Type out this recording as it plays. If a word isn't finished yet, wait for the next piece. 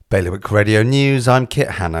Bailiwick Radio News, I'm Kit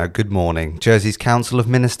Hanna. Good morning. Jersey's Council of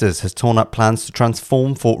Ministers has torn up plans to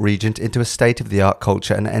transform Fort Regent into a state-of-the-art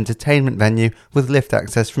culture and entertainment venue with lift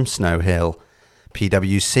access from Snow Hill.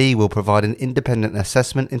 PwC will provide an independent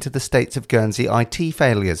assessment into the states of Guernsey IT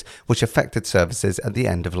failures, which affected services at the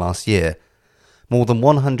end of last year. More than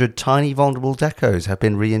 100 tiny vulnerable decos have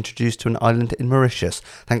been reintroduced to an island in Mauritius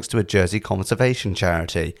thanks to a Jersey conservation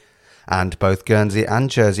charity. And both Guernsey and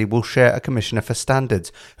Jersey will share a Commissioner for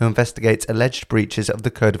Standards who investigates alleged breaches of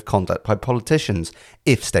the Code of Conduct by politicians,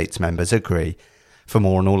 if states members agree. For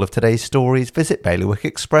more on all of today's stories, visit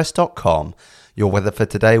bailiwickexpress.com. Your weather for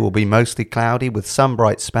today will be mostly cloudy with some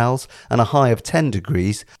bright spells and a high of 10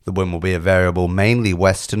 degrees. The wind will be a variable mainly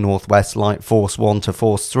west to northwest, light force 1 to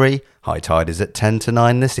force 3. High tide is at 10 to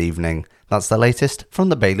 9 this evening. That's the latest from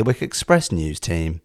the Bailiwick Express news team.